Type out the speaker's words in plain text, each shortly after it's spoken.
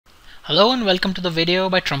Hello and welcome to the video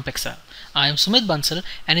by Trump Excel. I am Sumit Bansal,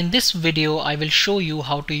 and in this video I will show you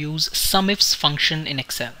how to use SUMIFS function in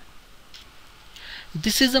Excel.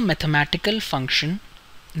 This is a mathematical function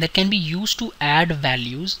that can be used to add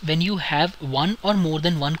values when you have one or more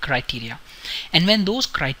than one criteria, and when those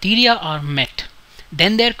criteria are met,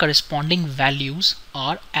 then their corresponding values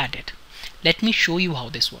are added. Let me show you how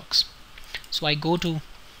this works. So I go to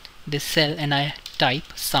this cell and I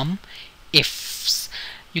type SUMIFS.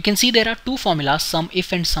 You can see there are two formulas,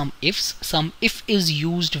 SUMIF and SUMIFS. SUMIF is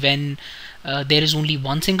used when there is only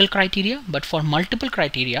one single criteria, but for multiple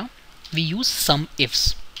criteria we use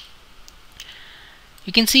SUMIFS.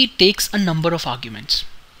 You can see it takes a number of arguments.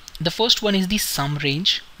 The first one is the sum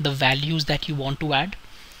range, the values that you want to add.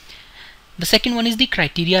 The second one is the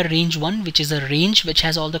criteria range 1, which is a range which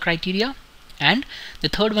has all the criteria. And the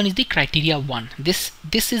third one is the criteria 1.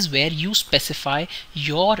 This is where you specify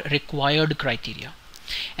your required criteria.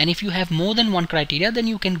 And if you have more than one criteria, then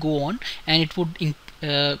you can go on and it would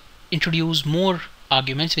introduce more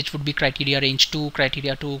arguments, which would be criteria range 2,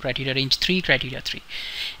 criteria 2, criteria range 3, criteria 3,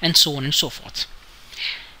 and so on and so forth.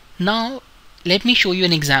 Now let me show you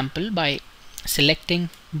an example by selecting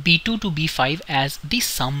B2 to B5 as the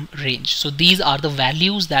sum range. So these are the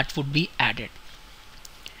values that would be added.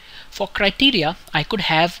 For criteria, I could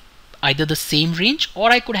have either the same range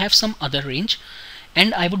or I could have some other range,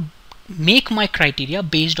 and I would make my criteria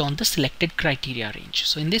based on the selected criteria range.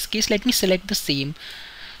 So in this case, let me select the same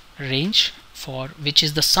range, for which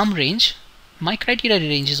is the sum range. My criteria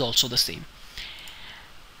range is also the same.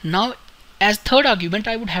 Now as third argument,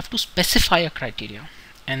 I would have to specify a criteria,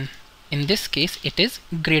 and in this case it is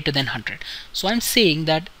greater than 100. So I'm saying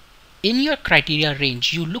that in your criteria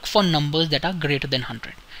range you look for numbers that are greater than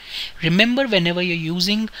 100. Remember, whenever you're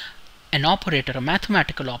using an operator, a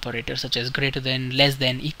mathematical operator such as greater than, less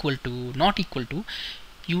than, equal to, not equal to,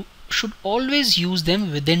 you should always use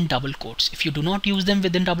them within double quotes. If you do not use them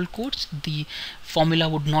within double quotes, the formula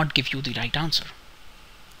would not give you the right answer.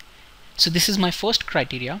 So this is my first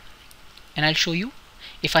criteria, and I'll show you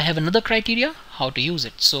if I have another criteria how to use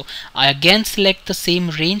it. So I again select the same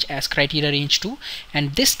range as criteria range 2,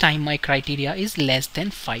 and this time my criteria is less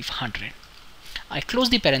than 500. I close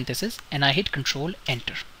the parenthesis and I hit Control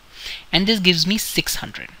Enter, and this gives me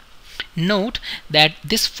 600. Note that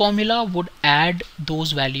this formula would add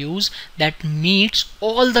those values that meets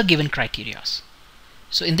all the given criteria.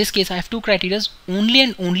 So in this case I have two criteria. Only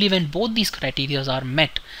and only when both these criteria are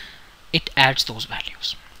met, it adds those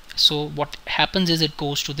values. So what happens is it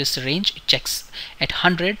goes to this range, it checks at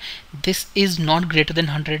 100. This is not greater than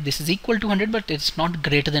 100. This is equal to 100, but it's not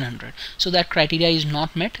greater than 100. So that criteria is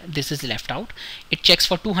not met. This is left out. It checks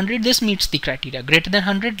for 200. This meets the criteria. Greater than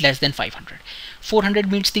 100, less than 500.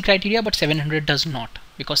 400 meets the criteria, but 700 does not,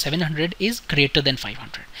 because 700 is greater than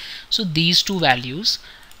 500. So these two values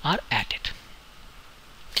are added.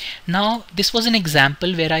 Now this was an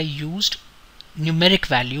example where I used numeric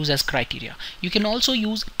values as criteria. You can also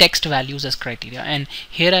use text values as criteria, and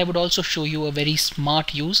here I would also show you a very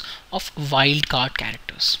smart use of wildcard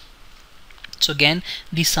characters. So again,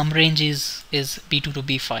 the sum range is B2 to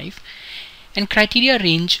B5, and criteria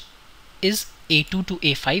range is A2 to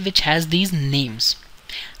A5, which has these names.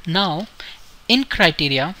 Now in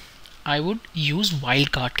criteria I would use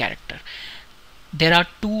wildcard character. There are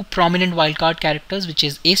two prominent wildcard characters, which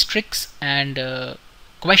is asterisk and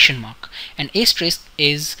question mark. And asterisk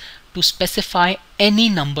is to specify any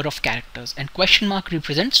number of characters, and question mark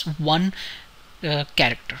represents one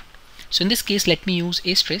character. So in this case, let me use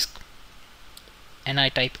asterisk, and I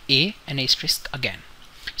type A and asterisk again.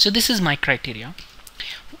 So this is my criteria.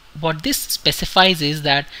 What this specifies is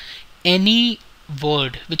that any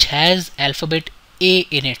word which has alphabet A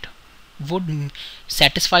in it would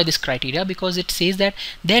satisfy this criteria, because it says that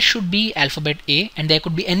there should be alphabet A and there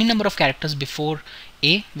could be any number of characters before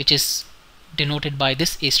A, which is denoted by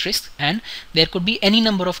this asterisk, and there could be any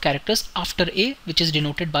number of characters after A, which is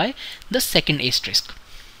denoted by the second asterisk.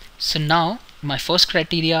 So now my first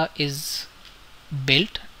criteria is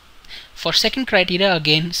built. For second criteria,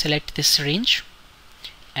 again select this range,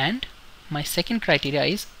 and my second criteria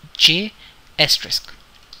is J asterisk.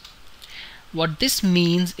 What this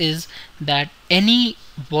means is that any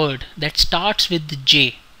word that starts with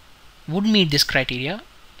J would meet this criteria,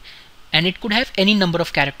 and it could have any number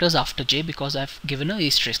of characters after J, because I've given an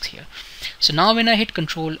asterisk here. So now when I hit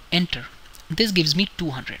Control Enter, this gives me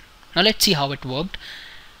 200. Now let's see how it worked.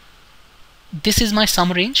 This is my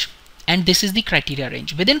sum range, and this is the criteria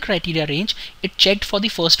range. Within criteria range, it checked for the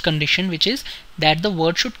first condition, which is that the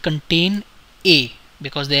word should contain A,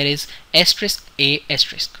 because there is asterisk A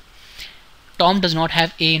asterisk. Tom does not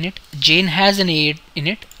have A in it, Jane has an A in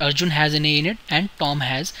it, Arjun has an A in it, and Tom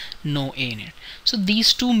has no A in it. So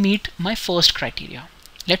these two meet my first criteria.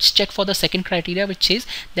 Let's check for the second criteria, which says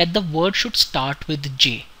that the word should start with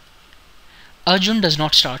J. Arjun does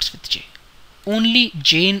not start with J. Only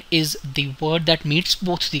Jane is the word that meets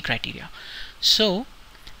both the criteria. So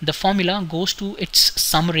the formula goes to its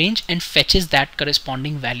sum range and fetches that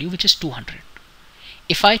corresponding value, which is 200.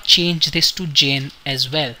 If I change this to Jane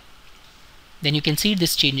as well, then you can see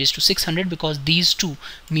this changes to 600 because these two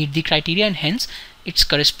meet the criteria and hence its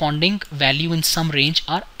corresponding value in sum range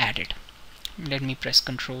are added. Let me press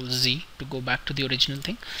Ctrl Z to go back to the original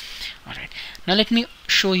thing. Alright, now let me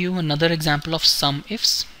show you another example of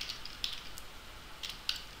SUMIFS.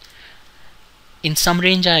 In sum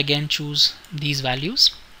range I again choose these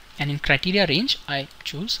values, and in criteria range I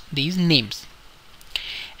choose these names.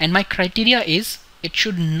 And my criteria is it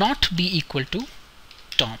should not be equal to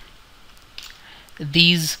Tom.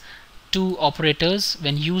 These two operators,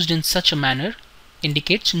 when used in such a manner,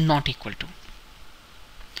 indicates not equal to.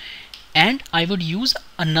 And I would use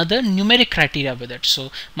another numeric criteria with it.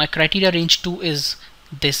 So my criteria range 2 is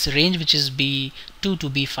this range, which is B2 to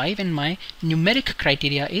B5, and my numeric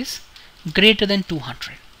criteria is greater than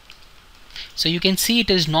 200. So you can see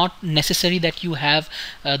it is not necessary that you have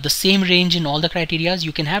the same range in all the criterias.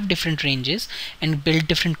 You can have different ranges and build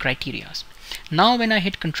different criterias. Now when I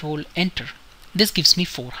hit Control Enter, this gives me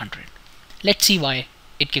 400. Let's see why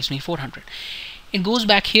it gives me 400. It goes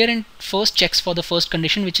back here and first checks for the first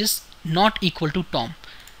condition, which is not equal to Tom.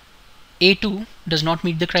 A2 does not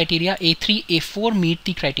meet the criteria, A3, A4 meet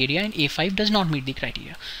the criteria, and A5 does not meet the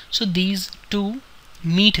criteria. So these two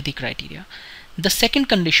meet the criteria. The second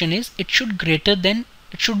condition is it should be greater than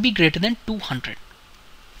 200,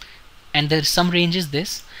 and the sum range is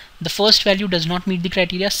this. The first value does not meet the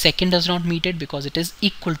criteria, second does not meet it because it is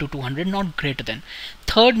equal to 200, not greater than.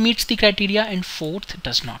 Third meets the criteria and fourth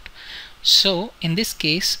does not. So in this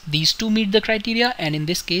case these two meet the criteria, and in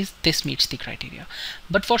this case this meets the criteria.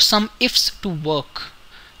 But for SUMIFS to work,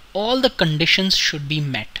 all the conditions should be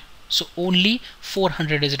met. So only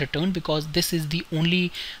 400 is returned because this is the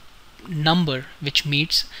only number which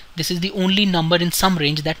meets, this is the only number in sum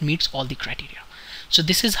range that meets all the criteria. So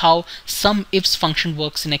this is how SUMIFS function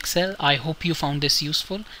works in Excel. I hope you found this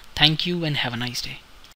useful. Thank you and have a nice day.